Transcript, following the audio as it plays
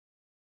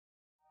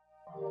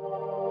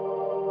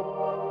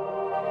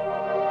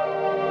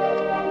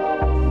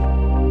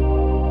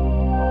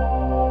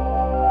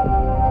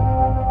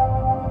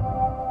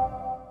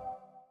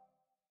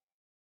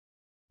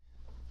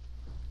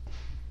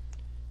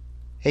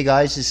Hey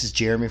guys, this is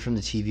Jeremy from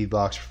the TV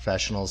Box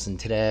Professionals, and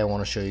today I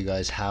want to show you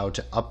guys how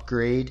to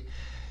upgrade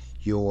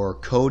your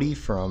Kodi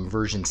from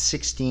version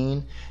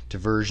 16 to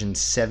version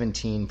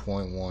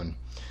 17.1.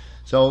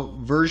 So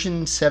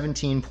version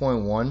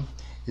 17.1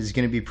 is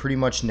going to be pretty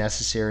much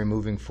necessary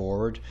moving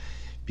forward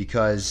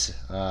because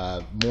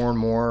more and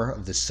more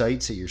of the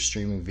sites that you're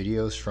streaming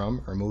videos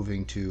from are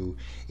moving to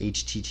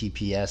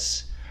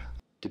HTTPS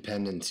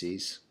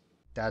dependencies.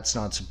 That's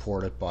not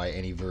supported by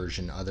any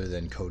version other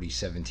than Kodi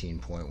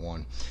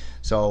 17.1.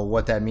 So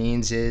what that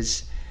means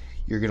is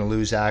you're going to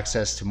lose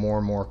access to more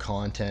and more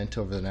content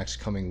over the next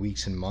coming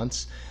weeks and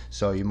months.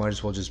 So you might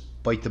as well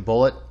just bite the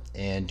bullet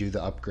and do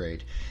the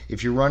upgrade.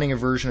 If you're running a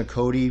version of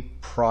Kodi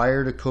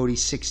prior to Kodi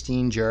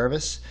 16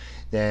 Jarvis,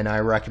 then I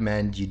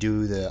recommend you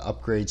do the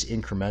upgrades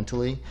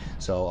incrementally.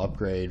 So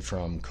upgrade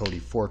from Kodi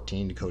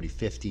 14 to Kodi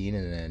 15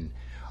 and then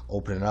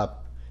open it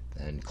up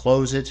and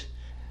close it.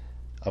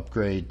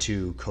 Upgrade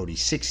to Kodi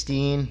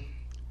 16,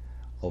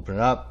 open it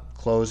up,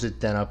 close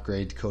it, then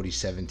upgrade to Kodi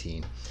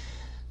 17.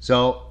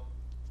 So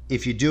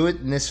if you do it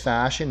in this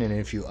fashion, and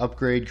if you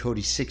upgrade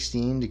Kodi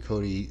 16 to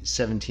Kodi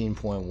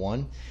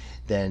 17.1,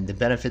 then the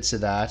benefits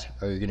of that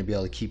are you're going to be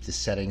able to keep the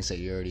settings that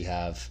you already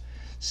have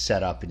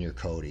set up in your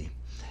Kodi.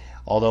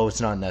 Although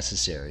it's not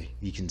necessary,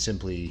 you can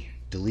simply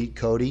delete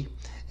Kodi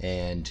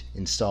and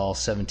install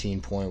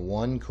 17.1,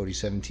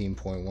 Kodi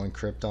 17.1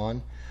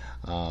 Krypton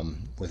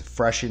with a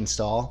fresh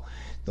install.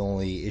 The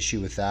only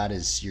issue with that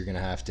is you're going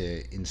to have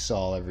to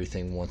install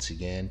everything once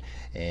again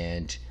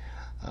and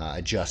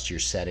adjust your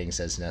settings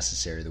as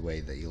necessary the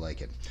way that you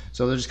like it.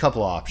 So there's a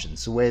couple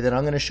options. The way that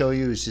I'm going to show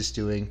you is just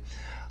doing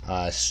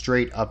a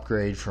straight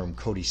upgrade from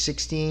Kodi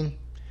 16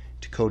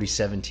 to Kodi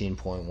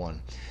 17.1.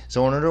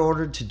 So in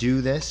order to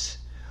do this,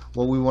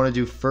 what we want to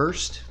do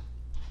first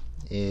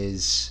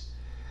is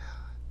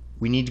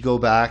we need to go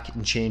back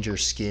and change our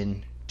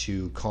skin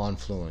to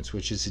Confluence,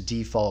 which is a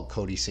default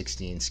Kodi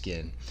 16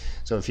 skin.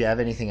 So if you have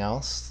anything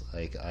else,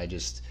 like I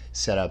just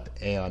set up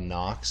Aeon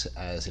Nox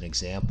as an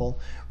example,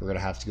 we're going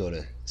to have to go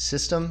to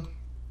System,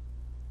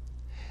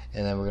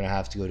 and then we're going to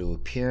have to go to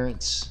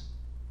Appearance,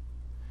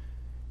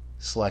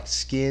 select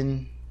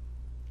Skin,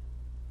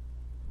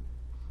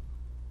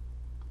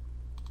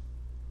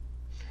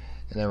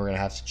 and then we're going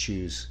to have to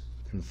choose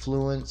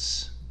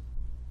Confluence,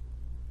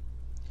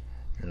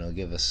 and it'll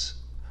give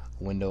us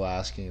a window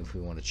asking if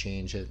we want to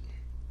change it.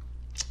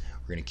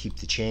 We're going to keep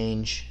the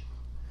change,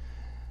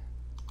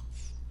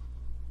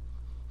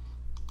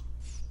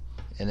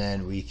 and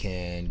then we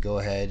can go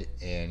ahead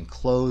and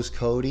close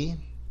Kodi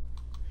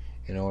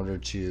in order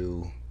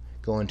to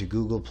go into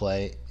Google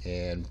Play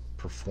and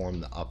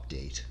perform the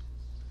update.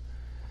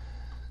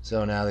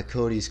 So now that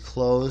Kodi's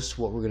closed,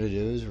 what we're going to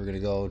do is we're going to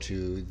go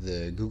to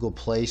the Google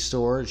Play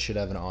Store. It should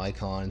have an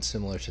icon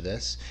similar to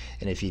this,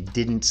 and if you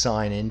didn't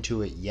sign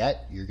into it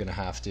yet, you're going to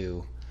have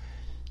to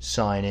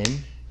sign in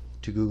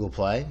to Google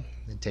Play.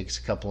 It takes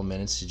a couple of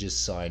minutes to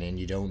just sign in.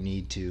 You don't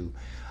need to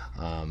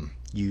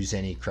use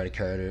any credit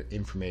card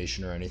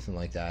information or anything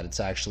like that. It's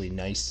actually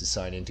nice to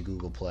sign into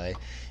Google Play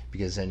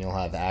because then you'll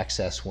have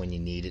access when you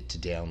need it to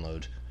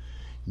download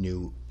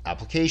new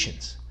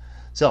applications.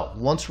 So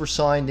once we're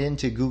signed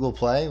into Google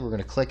Play, we're going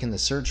to click in the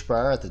search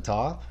bar at the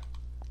top.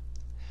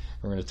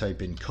 We're going to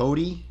type in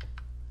Kodi,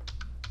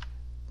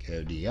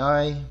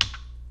 Kodi,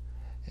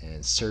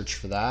 and search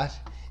for that.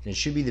 And it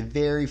should be the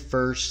very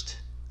first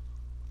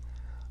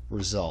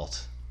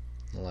result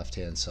on the left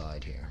hand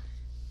side here.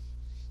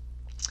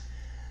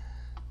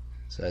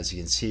 So as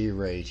you can see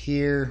right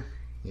here,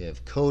 we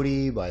have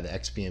Kodi by the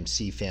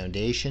XBMC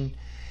Foundation,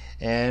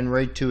 and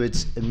right to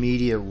its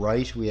immediate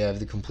right we have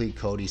the complete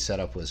Kodi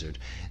setup wizard.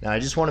 Now I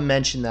just want to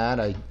mention that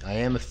I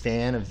am a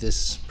fan of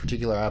this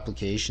particular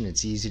application.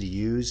 It's easy to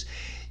use.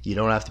 You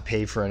don't have to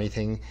pay for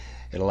anything.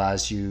 It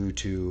allows you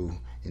to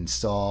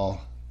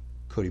install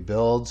Kodi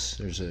builds.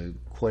 There's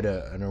quite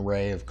an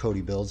array of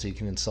Kodi builds that you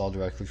can install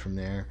directly from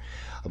there.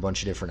 A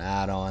bunch of different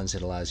add-ons.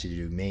 It allows you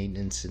to do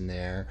maintenance in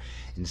there,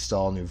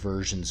 install new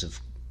versions of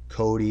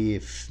Kodi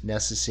if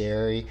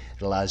necessary.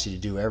 It allows you to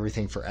do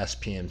everything for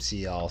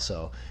SPMC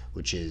also,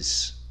 which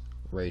is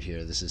right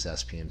here. This is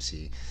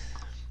SPMC.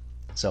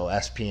 So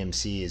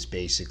SPMC is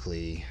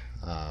basically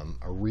a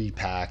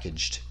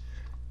repackaged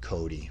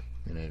Kodi,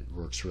 and it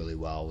works really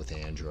well with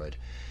Android.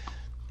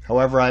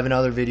 However, I have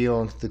another video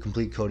on the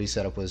complete Kodi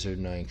setup wizard,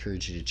 and I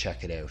encourage you to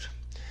check it out.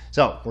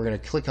 So we're going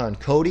to click on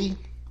Kodi,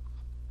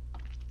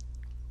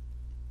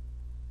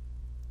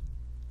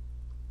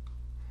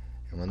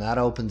 and when that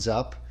opens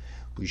up,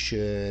 we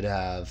should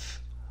have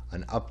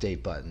an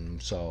update button.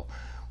 So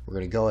we're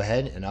going to go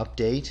ahead and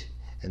update,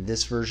 and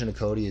this version of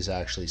Kodi is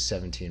actually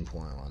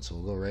 17.1. So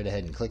we'll go right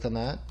ahead and click on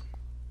that.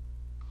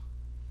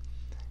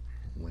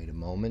 Wait a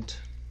moment.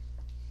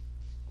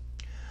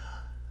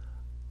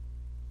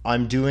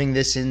 I'm doing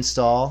this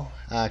install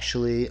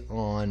actually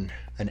on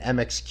an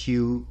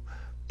MXQ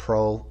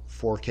Pro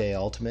 4K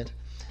Ultimate.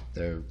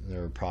 They're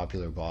a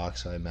popular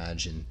box. I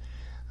imagine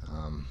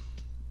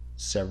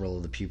several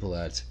of the people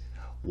that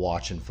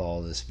watch and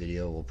follow this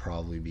video will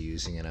probably be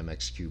using an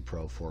MXQ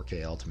Pro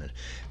 4K Ultimate,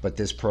 but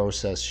this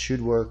process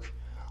should work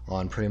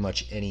on pretty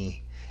much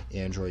any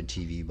Android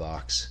TV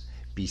box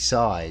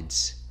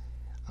besides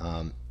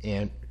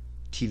and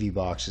TV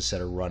boxes that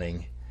are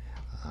running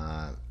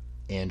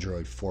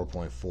Android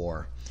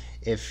 4.4.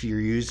 If you're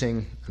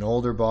using an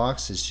older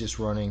box that's just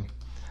running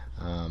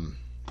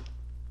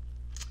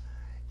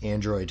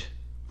Android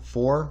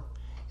 4,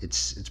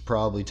 it's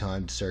probably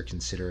time to start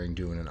considering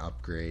doing an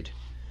upgrade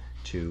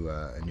to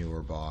a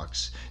newer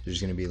box. There's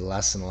going to be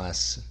less and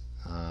less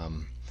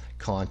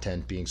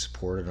content being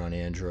supported on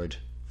Android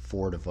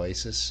 4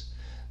 devices.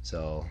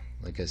 So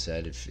like I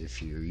said,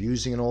 if you're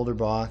using an older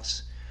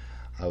box,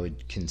 I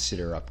would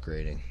consider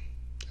upgrading.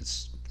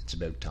 It's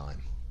about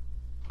time.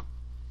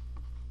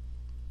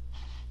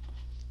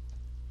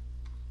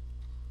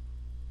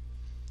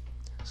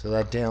 So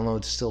that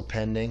download's still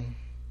pending.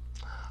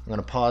 I'm going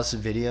to pause the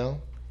video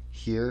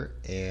here,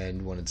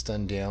 and when it's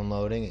done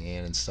downloading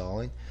and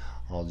installing,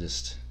 I'll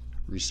just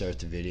restart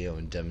the video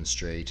and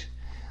demonstrate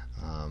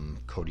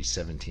Kodi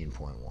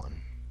 17.1.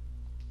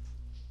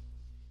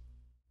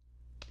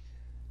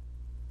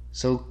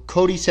 So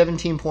Kodi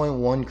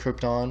 17.1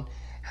 Krypton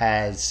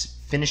has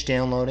finished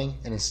downloading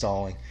and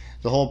installing.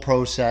 The whole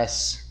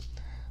process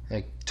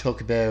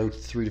took about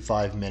 3 to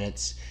 5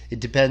 minutes. It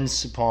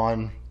depends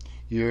upon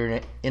your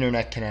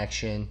internet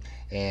connection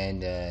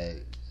and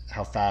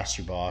how fast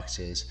your box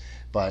is,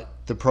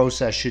 but the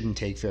process shouldn't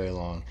take very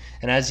long.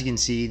 And as you can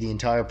see, the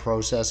entire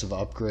process of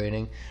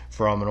upgrading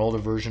from an older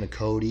version of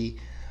Kodi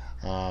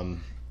to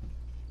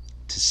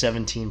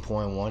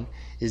 17.1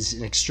 is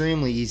an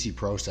extremely easy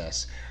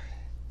process.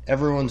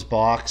 Everyone's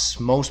box,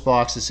 most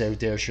boxes out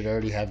there should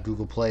already have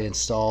Google Play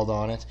installed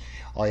on it.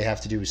 All you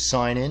have to do is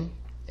sign in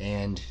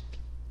and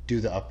do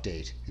the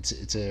update.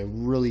 It's a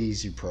really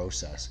easy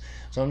process.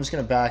 So I'm just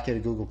going to back out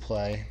of Google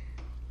Play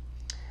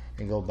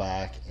and go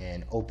back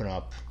and open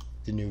up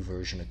the new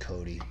version of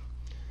Kodi.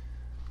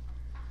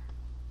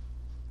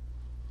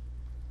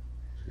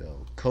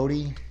 So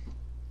Kodi,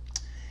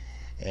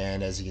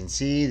 and as you can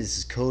see, this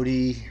is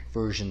Kodi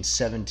version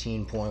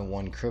 17.1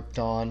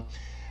 Krypton,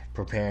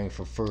 preparing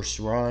for first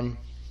run.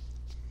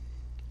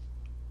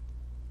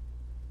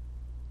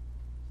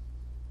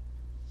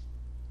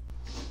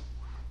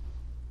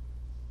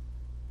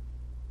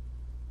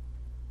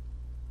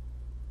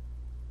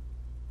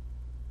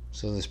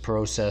 So this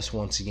process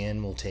once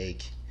again will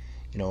take,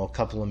 a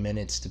couple of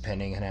minutes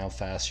depending on how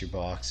fast your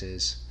box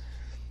is.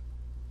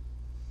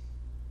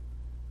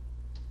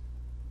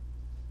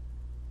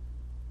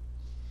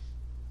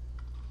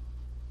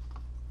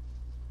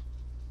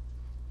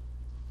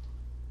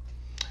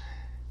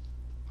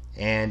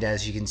 And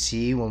as you can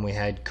see, when we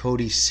had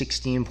Kodi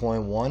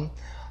 16.1,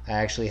 I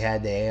actually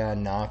had the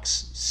Aeon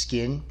Nox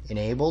skin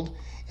enabled,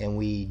 and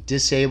we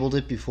disabled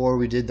it before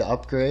we did the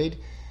upgrade,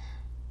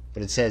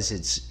 but it says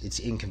it's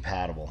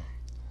incompatible.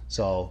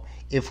 So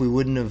if we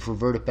wouldn't have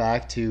reverted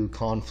back to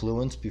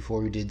Confluence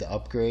before we did the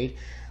upgrade,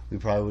 we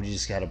probably would have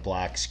just got a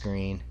black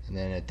screen, and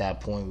then at that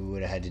point we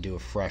would have had to do a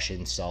fresh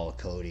install of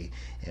Kodi,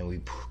 and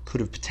we could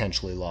have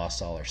potentially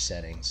lost all our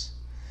settings.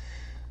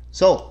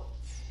 So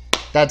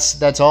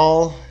that's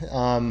all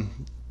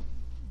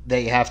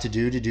that you have to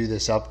do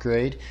this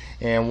upgrade.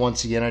 And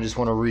once again, I just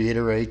want to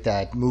reiterate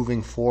that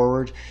moving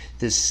forward,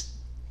 this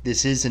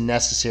is a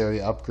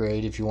necessary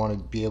upgrade if you want to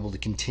be able to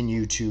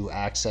continue to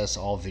access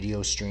all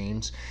video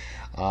streams.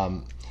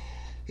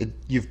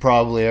 You've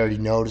probably already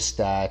noticed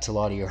that a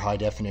lot of your high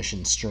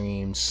definition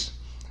streams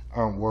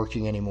aren't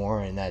working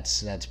anymore, and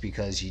that's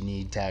because you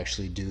need to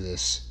actually do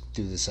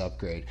this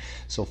upgrade.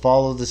 So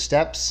follow the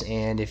steps,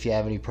 and if you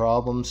have any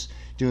problems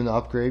doing the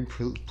upgrade,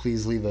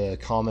 please leave a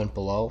comment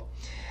below.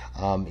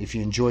 If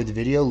you enjoyed the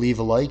video, leave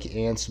a like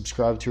and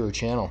subscribe to our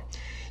channel.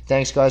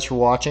 Thanks guys for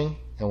watching,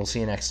 and we'll see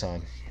you next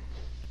time.